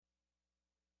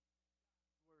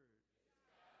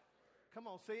Come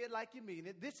on, say it like you mean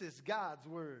it. This is God's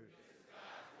word.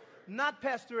 Not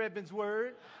Pastor Edmonds'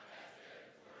 word.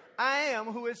 I am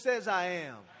who it says I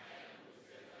am.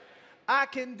 I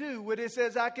can do what it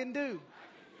says I can do.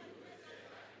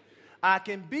 I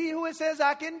can be who it says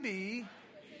I can be.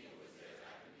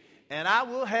 And I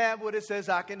will have what it says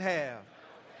I can have.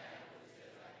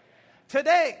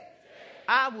 Today,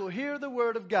 I will hear the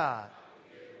word of God.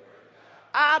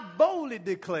 I boldly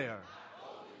declare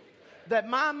that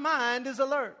my mind is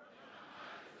alert.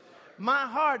 My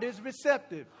heart is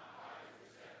receptive.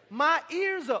 My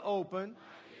ears are open.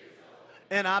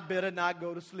 And I better not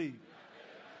go to sleep.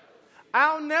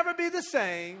 I'll never be the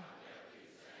same.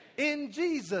 In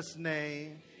Jesus'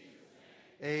 name,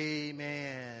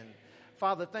 amen.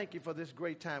 Father, thank you for this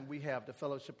great time we have to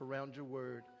fellowship around your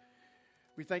word.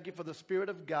 We thank you for the Spirit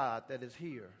of God that is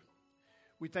here.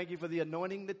 We thank you for the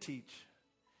anointing to teach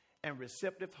and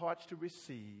receptive hearts to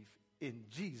receive. In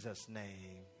Jesus'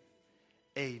 name,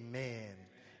 amen.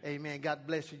 Amen. God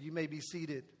bless you. You may be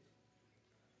seated.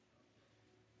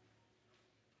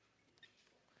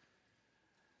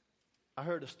 I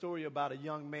heard a story about a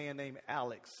young man named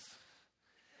Alex.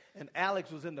 And Alex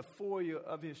was in the foyer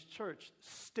of his church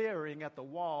staring at the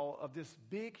wall of this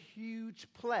big, huge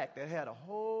plaque that had a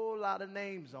whole lot of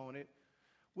names on it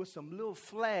with some little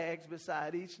flags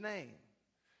beside each name.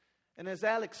 And as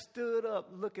Alex stood up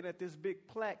looking at this big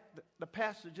plaque, the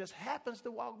pastor just happens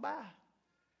to walk by.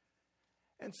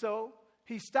 And so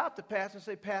he stopped the pastor and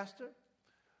said, "Pastor,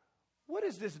 what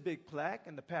is this big plaque?"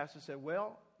 And the pastor said,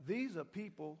 "Well, these are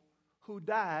people who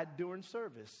died during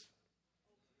service.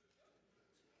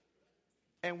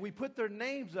 And we put their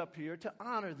names up here to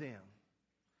honor them."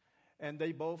 And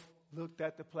they both looked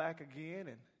at the plaque again,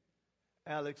 and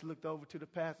Alex looked over to the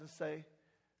pastor and said,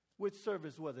 "Which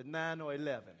service was it, 9 or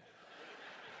 11?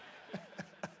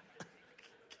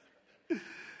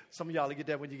 Some of y'all will get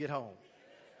that when you get home.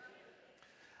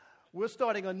 We're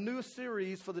starting a new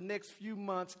series for the next few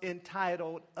months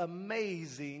entitled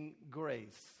Amazing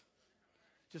Grace.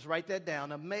 Just write that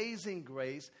down, Amazing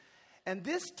Grace. And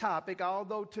this topic,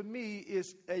 although to me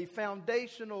is a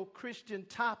foundational Christian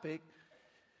topic,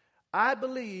 I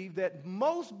believe that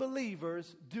most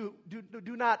believers do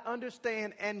not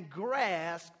understand and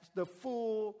grasp the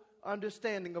full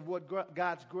understanding of what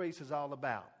God's grace is all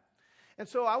about. And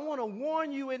so I want to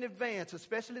warn you in advance,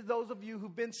 especially those of you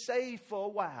who've been saved for a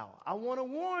while. I want to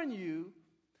warn you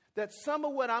that some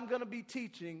of what I'm going to be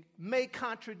teaching may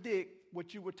contradict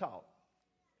what you were taught.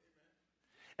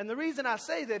 And the reason I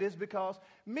say that is because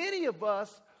many of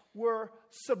us were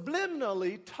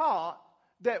subliminally taught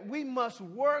that we must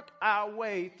work our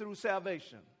way through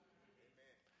salvation.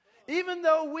 Even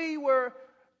though we were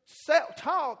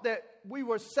taught that we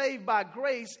were saved by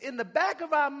grace, in the back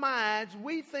of our minds,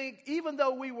 we think even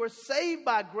though we were saved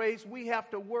by grace, we have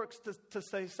to work to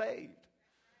stay saved.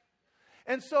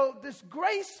 And so this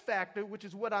grace factor, which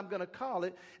is what I'm going to call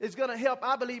it, is going to help,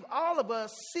 I believe, all of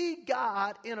us see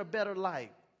God in a better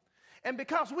light. And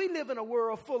because we live in a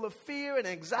world full of fear and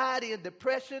anxiety and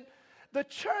depression, the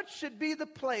church should be the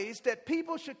place that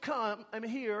people should come and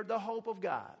hear the hope of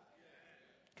God.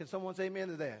 Can someone say amen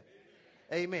to that?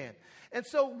 Amen. And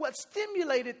so what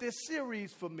stimulated this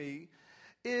series for me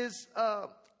is I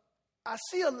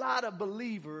see a lot of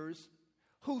believers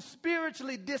who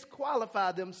spiritually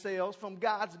disqualify themselves from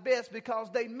God's best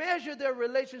because they measure their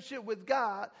relationship with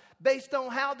God based on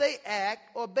how they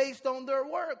act or based on their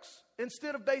works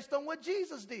instead of based on what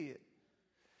Jesus did.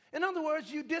 In other words,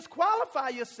 you disqualify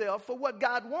yourself for what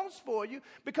God wants for you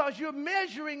because you're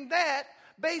measuring that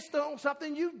based on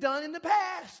something you've done in the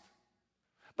past.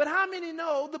 But how many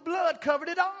know the blood covered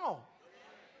it all?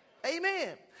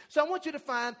 Amen. So I want you to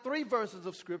find 3 verses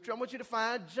of Scripture. I want you to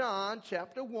find John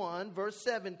chapter 1, verse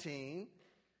 17.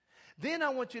 Then I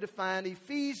want you to find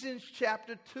Ephesians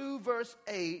chapter 2, verse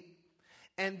 8.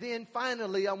 And then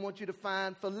finally, I want you to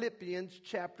find Philippians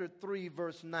chapter 3,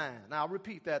 verse 9. Now, I'll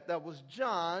repeat that. That was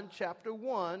John chapter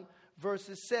 1,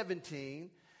 verses 17.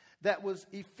 That was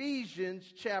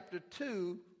Ephesians chapter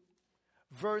 2,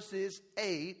 verses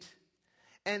 8.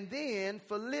 And then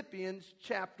Philippians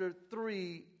chapter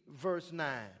 3, verse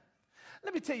 9.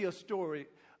 Let me tell you a story.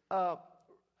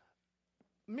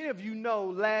 Many of you know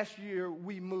last year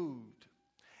we moved.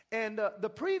 And the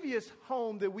previous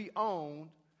home that we owned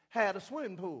had a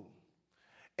swimming pool.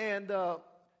 And,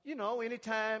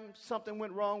 anytime something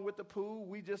went wrong with the pool,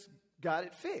 we just got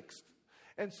it fixed.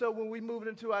 And so when we moved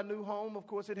into our new home, of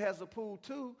course, it has a pool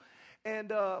too.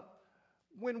 And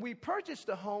when we purchased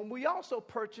the home, we also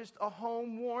purchased a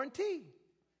home warranty.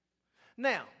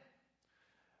 Now,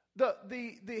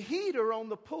 the heater on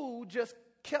the pool just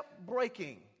kept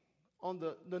breaking on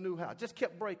the new house. Just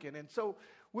kept breaking. And so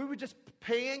we were just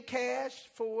paying cash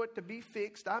for it to be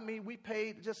fixed. I mean, we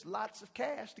paid just lots of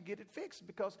cash to get it fixed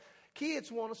because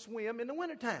kids want to swim in the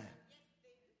wintertime.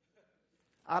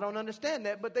 I don't understand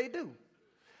that, but they do.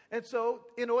 And so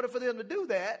in order for them to do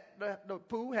that, the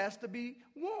pool has to be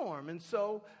warm. And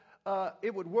so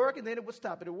it would work and then it would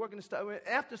stop. It would work and stop.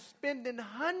 After spending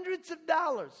hundreds of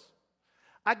dollars,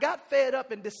 I got fed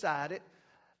up and decided,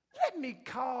 let me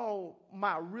call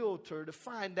my realtor to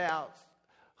find out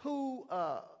who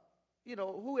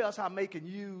else I may can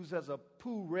use as a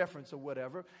pool reference or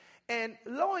whatever. And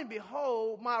lo and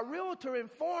behold, my realtor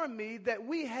informed me that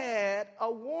we had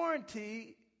a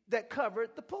warranty that covered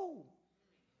the pool.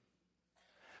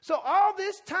 So all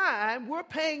this time, we're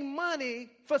paying money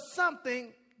for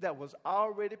something that was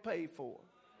already paid for.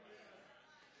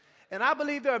 And I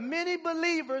believe there are many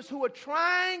believers who are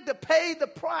trying to pay the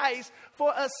price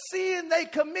for a sin they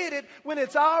committed when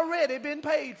it's already been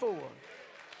paid for.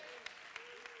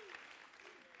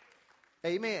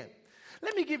 Amen.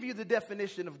 Let me give you the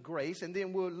definition of grace, and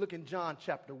then we'll look in John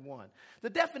chapter 1. The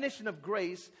definition of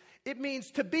grace, it means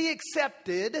to be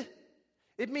accepted,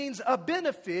 it means a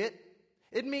benefit,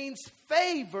 it means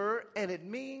favor, and it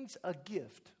means a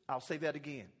gift. I'll say that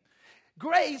again.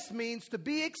 Grace means to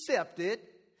be accepted,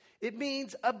 it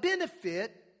means a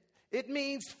benefit, it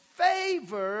means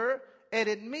favor, and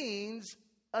it means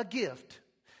a gift.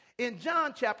 In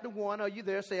John chapter 1, are you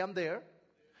there? Say, I'm there.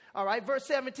 All right, verse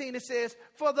 17, it says,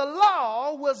 for the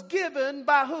law was given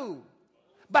by who?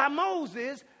 By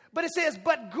Moses. But it says,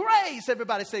 but grace,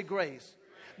 everybody say grace.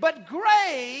 But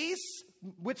grace,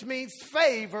 which means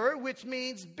favor, which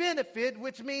means benefit,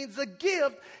 which means a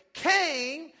gift,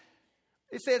 came.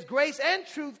 It says grace and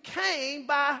truth came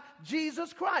by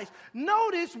Jesus Christ.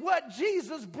 Notice what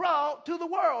Jesus brought to the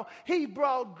world. He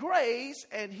brought grace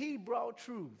and he brought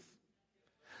truth.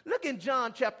 Look in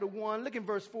John chapter 1, look in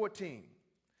verse 14.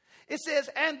 It says,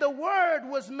 and the word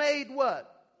was made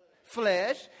what?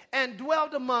 Flesh, and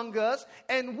dwelt among us,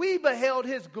 and we beheld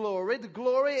his glory, the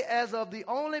glory as of the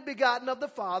only begotten of the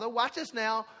Father. Watch this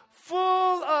now.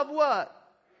 Full of what?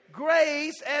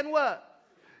 Grace and what?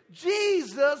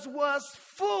 Jesus was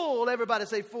full. Everybody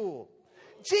say full.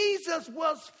 Jesus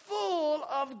was full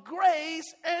of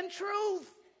grace and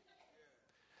truth.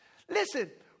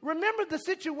 Listen, remember the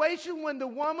situation when the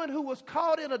woman who was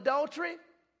caught in adultery?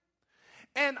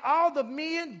 And all the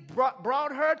men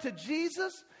brought her to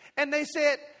Jesus. And they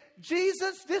said,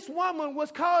 Jesus, this woman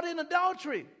was caught in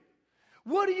adultery.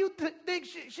 What do you think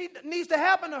she needs to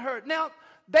happen to her? Now,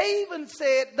 they even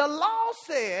said, the law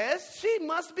says she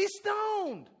must be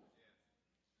stoned.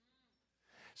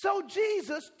 So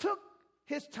Jesus took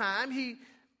his time. He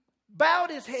bowed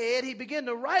his head. He began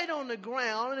to write on the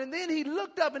ground. And then he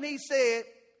looked up and he said,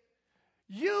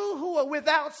 you who are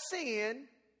without sin,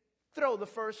 throw the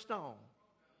first stone.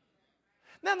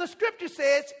 Now, the scripture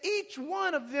says each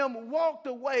one of them walked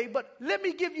away, but let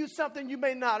me give you something you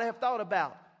may not have thought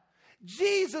about.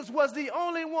 Jesus was the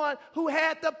only one who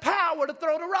had the power to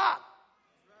throw the rock,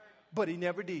 but he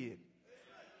never did.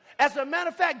 As a matter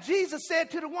of fact, Jesus said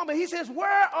to the woman, he says,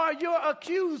 where are your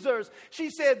accusers?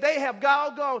 She said, they have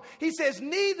all gone. He says,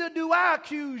 neither do I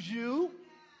accuse you.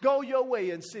 Go your way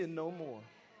and sin no more.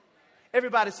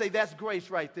 Everybody say, that's grace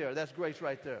right there. That's grace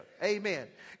right there. Amen.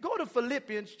 Go to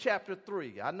Philippians chapter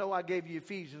 3. I know I gave you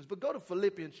Ephesians, but go to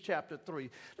Philippians chapter 3.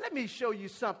 Let me show you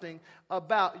something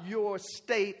about your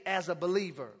state as a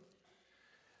believer.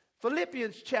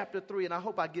 Philippians chapter 3, and I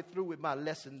hope I get through with my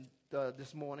lesson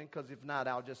this morning, because if not,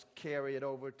 I'll just carry it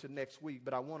over to next week.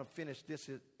 But I want to finish this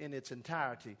in its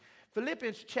entirety.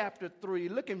 Philippians chapter 3,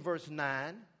 look in verse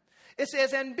 9. It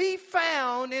says, and be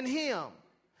found in him,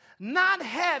 not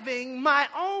having my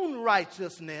own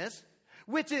righteousness,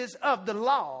 which is of the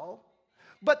law,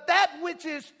 but that which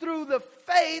is through the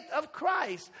faith of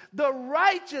Christ, the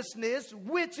righteousness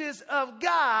which is of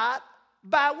God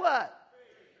by what?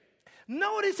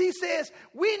 Notice he says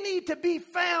we need to be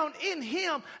found in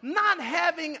him, not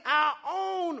having our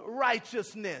own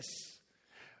righteousness.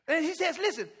 And he says,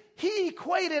 listen, he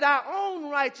equated our own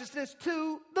righteousness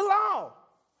to the law.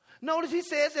 Notice he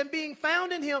says, and being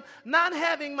found in him, not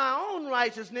having my own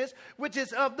righteousness, which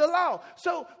is of the law.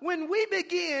 So when we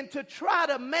begin to try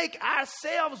to make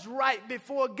ourselves right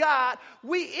before God,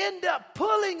 we end up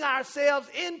pulling ourselves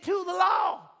into the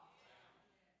law.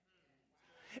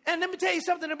 And let me tell you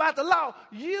something about the law.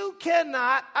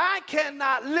 I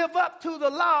cannot live up to the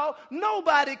law.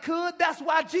 Nobody could. That's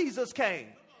why Jesus came.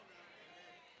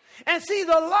 And see,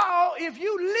 the law, if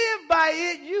you live by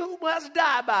it, you must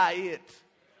die by it.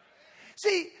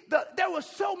 See, there were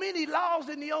so many laws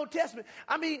in the Old Testament.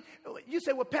 I mean, you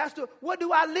say, well, Pastor, what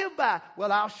do I live by?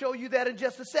 Well, I'll show you that in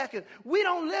just a second. We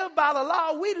don't live by the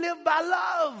law. We live by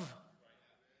love.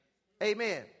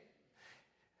 Amen.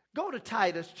 Go to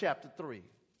Titus chapter 3.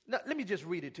 Now, let me just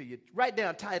read it to you. Write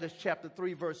down Titus chapter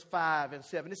 3, verse 5 and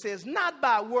 7. It says, not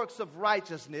by works of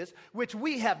righteousness, which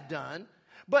we have done,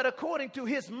 but according to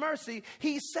his mercy,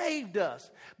 he saved us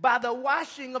by the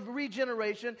washing of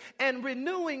regeneration and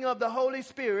renewing of the Holy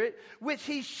Spirit, which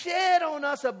he shed on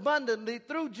us abundantly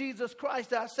through Jesus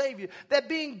Christ our Savior, that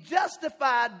being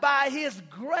justified by his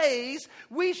grace,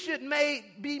 we should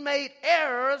be made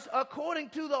heirs according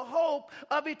to the hope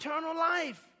of eternal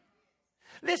life.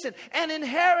 Listen, an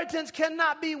inheritance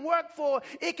cannot be worked for.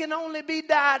 It can only be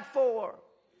died for.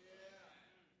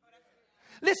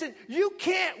 Listen, you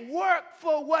can't work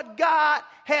for what God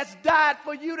has died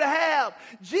for you to have.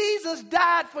 Jesus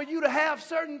died for you to have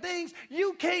certain things.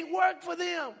 You can't work for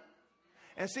them.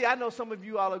 And see, I know some of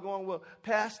you all are going, well,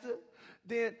 Pastor,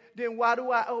 then why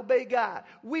do I obey God?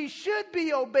 We should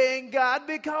be obeying God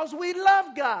because we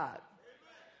love God.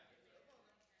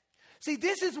 See,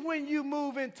 this is when you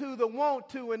move into the want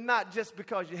to and not just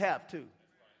because you have to.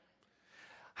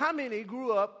 How many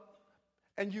grew up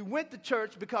and you went to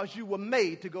church because you were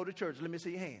made to go to church? Let me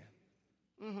see your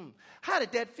hand. How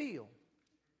did that feel?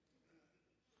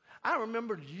 I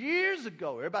remember years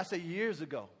ago. Everybody say years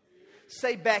ago.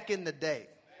 Say back in the day.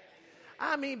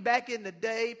 I mean, back in the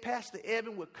day, Pastor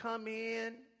Evan would come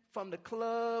in from the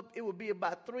club. It would be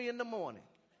about 3 in the morning.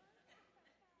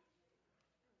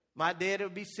 My dad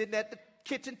would be sitting at the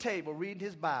kitchen table reading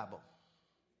his Bible.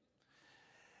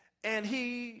 And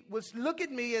he would look at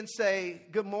me and say,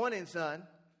 good morning, son.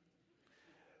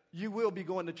 You will be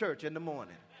going to church in the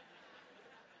morning.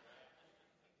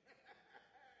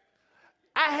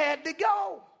 I had to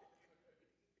go.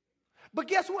 But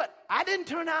guess what? I didn't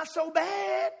turn out so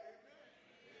bad.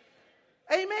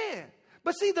 Amen.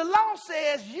 But see, the law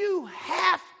says you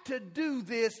have to do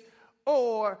this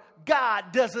or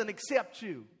God doesn't accept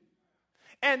you.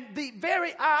 And the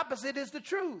very opposite is the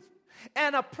truth.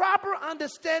 And a proper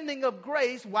understanding of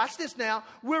grace, watch this now,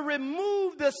 will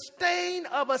remove the stain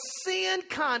of a sin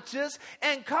conscience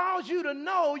and cause you to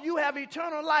know you have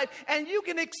eternal life and you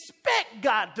can expect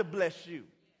God to bless you.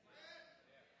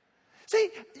 See,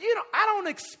 I don't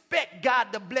expect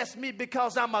God to bless me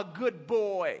because I'm a good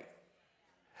boy.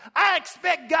 I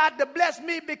expect God to bless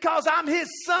me because I'm his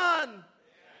son.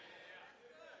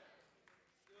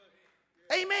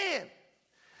 Amen.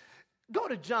 Go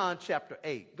to John chapter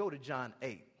 8. Go to John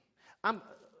 8.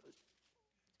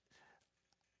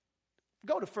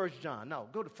 Go to 1 John. No,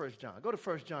 go to 1 John. Go to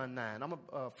 1 John 9.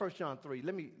 1 John 3.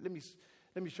 Let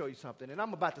me show you something. And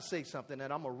I'm about to say something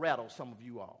and I'm going to rattle some of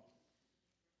you all.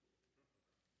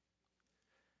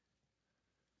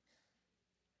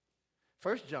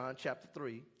 First John chapter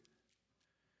 3.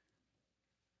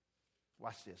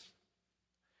 Watch this.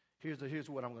 Here's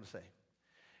what I'm going to say.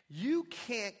 You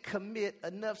can't commit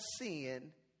enough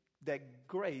sin that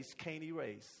grace can't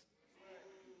erase.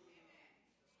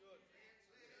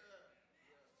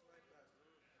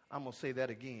 I'm going to say that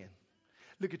again.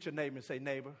 Look at your neighbor and say,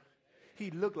 neighbor,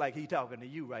 he looked like he's talking to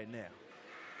you right now.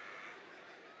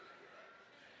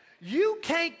 You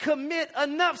can't commit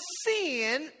enough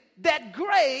sin that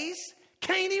grace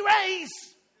can't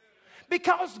erase.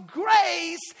 Because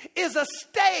grace is a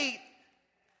state.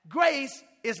 Grace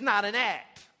is not an act.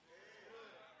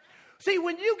 See,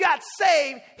 when you got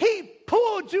saved, he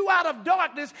pulled you out of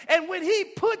darkness. And when he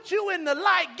put you in the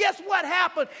light, guess what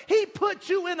happened? He put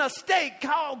you in a state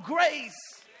called grace.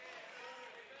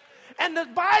 And the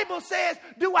Bible says,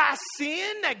 do I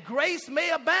sin that grace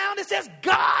may abound? It says,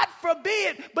 God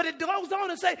forbid. But it goes on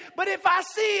to say, but if I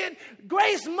sin,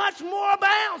 grace much more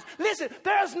abounds. Listen,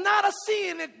 there's not a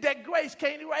sin that grace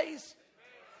can't erase.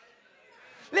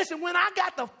 Listen, when I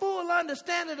got the full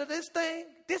understanding of this thing,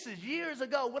 this is years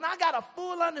ago. When I got a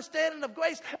full understanding of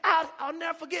grace, I'll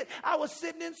never forget. I was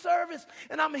sitting in service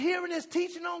and I'm hearing this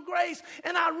teaching on grace.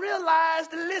 And I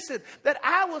realized, listen, that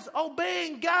I was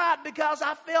obeying God because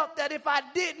I felt that if I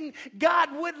didn't, God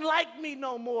wouldn't like me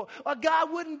no more. Or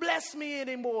God wouldn't bless me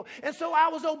anymore. And so I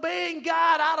was obeying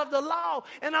God out of the law.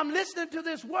 And I'm listening to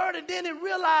this word. And then it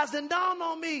realized and dawned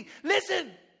on me,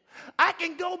 listen, I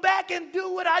can go back and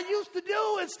do what I used to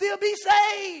do and still be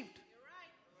saved.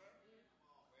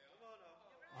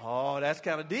 Oh, that's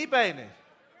kind of deep, ain't it?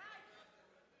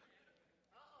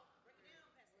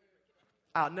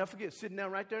 I'll never forget sitting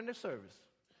down right there in the service.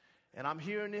 And I'm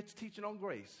hearing this teaching on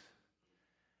grace.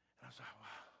 And I was like, wow.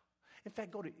 In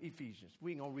fact, go to Ephesians.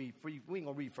 We ain't gonna read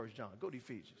 1 John. Go to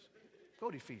Ephesians.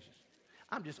 Go to Ephesians.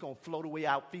 I'm just going to flow the way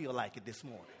I feel like it this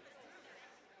morning.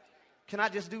 Can I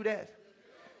just do that?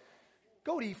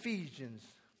 Go to Ephesians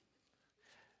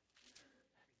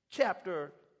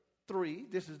chapter 3.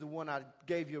 This is the one I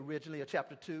gave you originally, or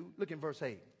chapter 2. Look in verse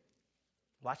 8.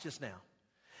 Watch this now.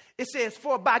 It says,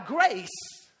 for by grace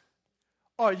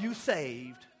are you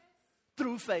saved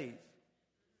through faith.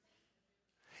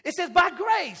 It says, by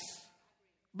grace,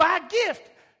 by gift,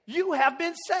 you have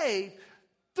been saved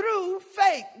through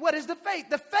faith. What is the faith?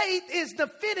 The faith is the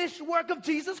finished work of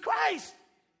Jesus Christ.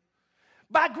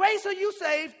 By grace are you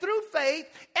saved through faith,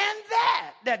 and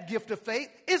that gift of faith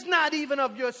is not even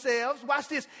of yourselves. Watch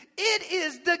this. It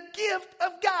is the gift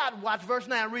of God. Watch verse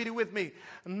 9. Read it with me.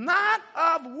 Not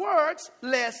of works,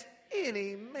 lest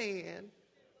any man.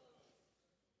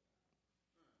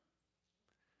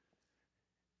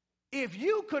 If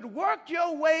you could work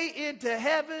your way into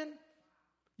heaven,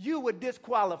 you would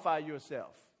disqualify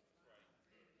yourself.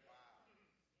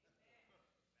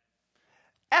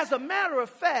 As a matter of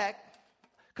fact,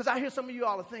 because I hear some of you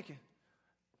all are thinking,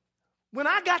 when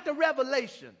I got the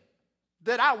revelation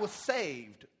that I was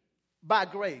saved by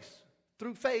grace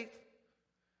through faith,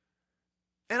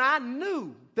 and I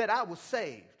knew that I was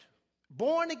saved,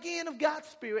 born again of God's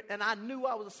Spirit, and I knew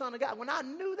I was a son of God. When I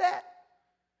knew that,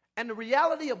 and the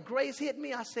reality of grace hit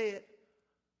me, I said,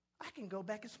 I can go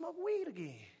back and smoke weed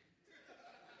again.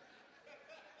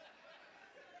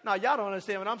 Now, y'all don't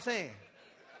understand what I'm saying.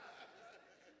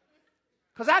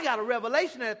 Because I got a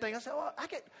revelation of that thing. I said, well,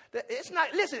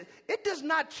 listen, it does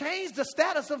not change the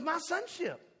status of my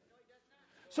sonship.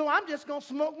 So I'm just going to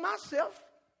smoke myself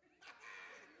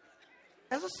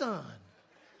as a son.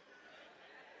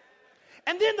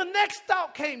 And then the next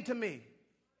thought came to me.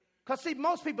 Because, see,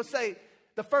 most people say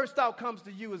the first thought comes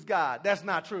to you is God. That's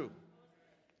not true.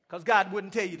 Because God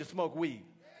wouldn't tell you to smoke weed.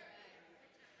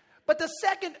 But the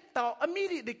second thought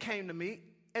immediately came to me,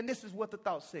 and this is what the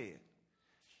thought said.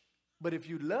 But if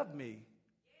you love me,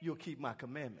 you'll keep my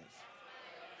commandments.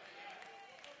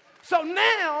 So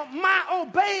now my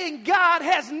obeying God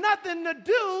has nothing to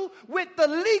do with the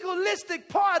legalistic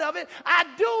part of it. I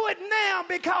do it now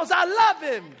because I love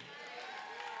him.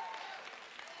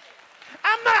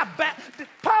 I'm not bad.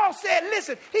 Paul said,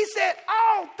 listen, he said,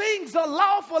 all things are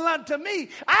lawful unto me.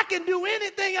 I can do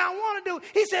anything I want to do.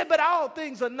 He said, but all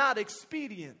things are not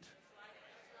expedient.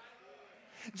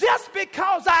 Just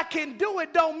because I can do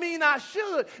it don't mean I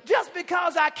should. Just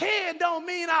because I can don't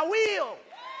mean I will.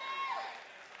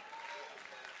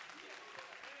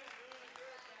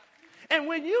 And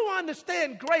when you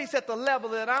understand grace at the level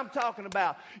that I'm talking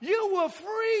about, you will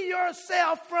free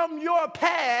yourself from your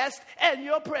past and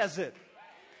your present.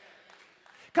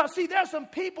 Because, see, there's some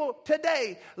people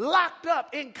today locked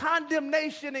up in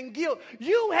condemnation and guilt.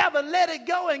 You haven't let it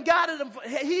go, and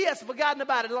he has forgotten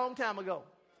about it a long time ago.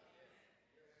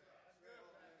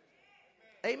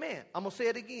 Amen. I'm going to say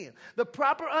it again. The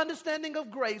proper understanding of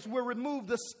grace will remove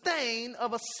the stain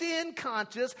of a sin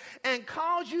conscience and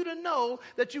cause you to know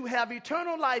that you have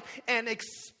eternal life and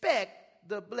expect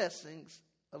the blessings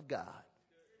of God.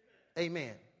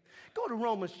 Amen. Go to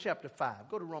Romans chapter 5.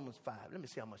 Go to Romans 5. Let me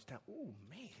see how much time. Oh,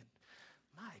 man.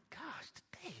 My gosh,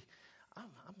 today I'm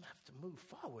going to have to move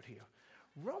forward here.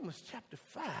 Romans chapter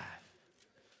 5.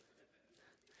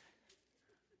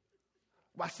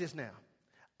 Watch this now.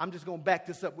 I'm just going to back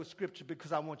this up with scripture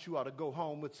because I want you all to go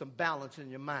home with some balance in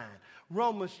your mind.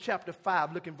 Romans chapter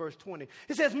 5, look in verse 20.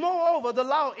 It says, moreover, the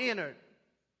law entered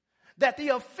that the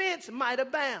offense might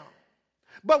abound.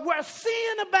 But where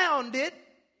sin abounded,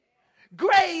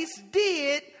 grace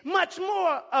did much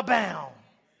more abound.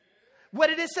 What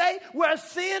did it say? Where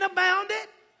sin abounded,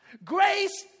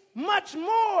 grace much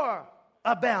more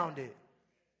abounded.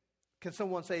 Can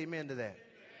someone say amen to that?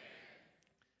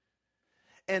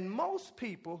 And most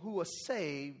people who are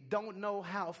saved don't know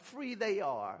how free they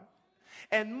are.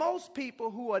 And most people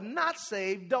who are not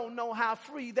saved don't know how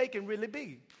free they can really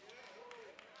be.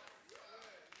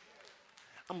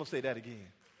 I'm going to say that again.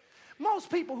 Most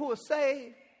people who are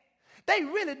saved, they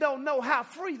really don't know how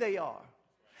free they are.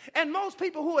 And most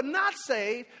people who are not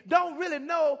saved don't really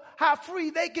know how free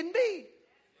they can be.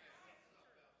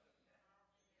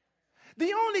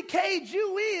 The only cage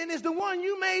you in is the one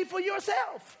you made for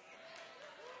yourself.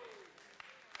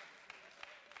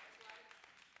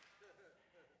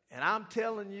 And I'm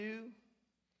telling you,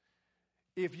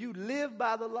 if you live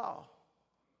by the law,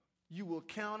 you will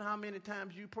count how many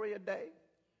times you pray a day.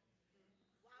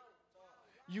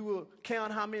 You will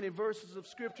count how many verses of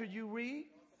scripture you read.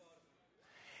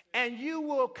 And you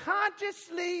will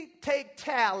consciously take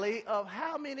tally of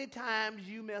how many times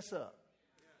you mess up.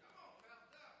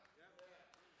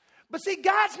 But see,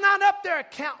 God's not up there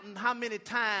counting how many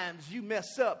times you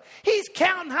mess up. He's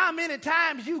counting how many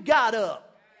times you got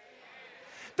up.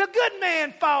 The good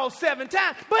man falls 7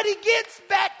 times, but he gets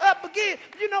back up again.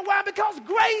 You know why? Because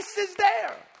grace is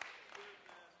there.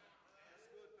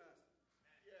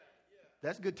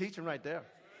 That's good teaching right there.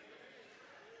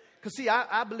 Because see,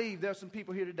 I believe there are some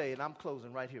people here today, and I'm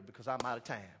closing right here because I'm out of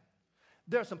time.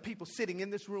 There are some people sitting in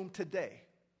this room today.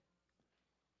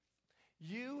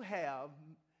 You have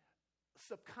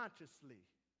subconsciously,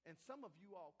 and some of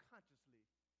you all consciously,